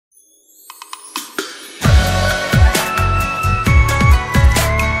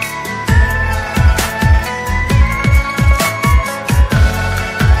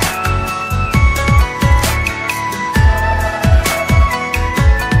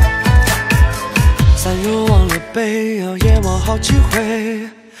备，药也忘好几回。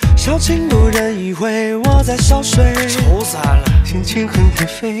少卿多忍一回，我在烧水。愁死俺了，心情很颓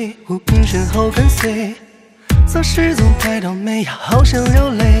废，无名身后跟随。走时总抬到眉呀，好想流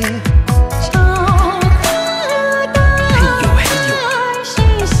泪。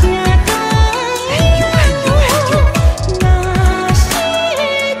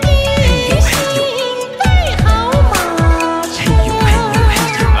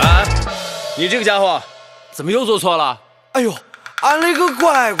你这个家伙怎么又做错了？哎呦，俺那个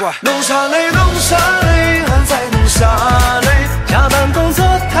乖乖，弄啥嘞弄啥嘞，俺在弄啥嘞？加班工作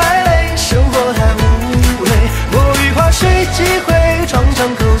太累，生活太无味，摸鱼划水机会，尝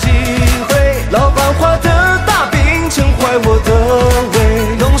尝口机会，老板画的大饼撑坏我的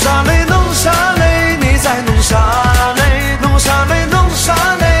胃。弄啥嘞弄啥嘞，你在弄啥嘞？弄啥嘞弄啥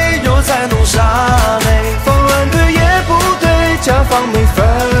嘞，又在弄啥嘞？方案对也不对，甲方没反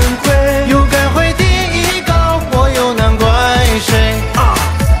馈。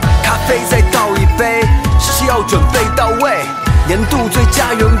再倒一杯，事情要准备到位。年度最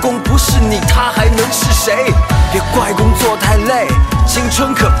佳员工不是你，他还能是谁？别怪工作太累，青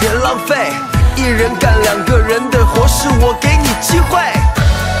春可别浪费。一人干2个人的活，是我给你机会。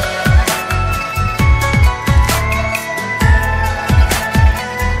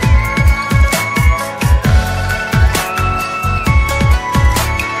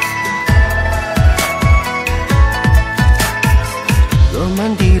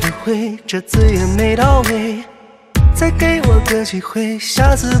这次也没到位，再给我个机会，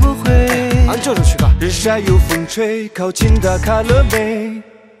下次不会。俺就是去干。日晒又风吹，考勤打卡了没？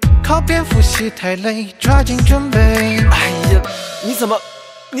考编复习太累，抓紧准备。哎呀，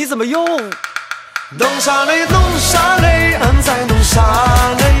你怎么又？弄啥嘞弄啥嘞，俺在弄啥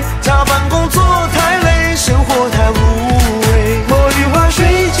嘞？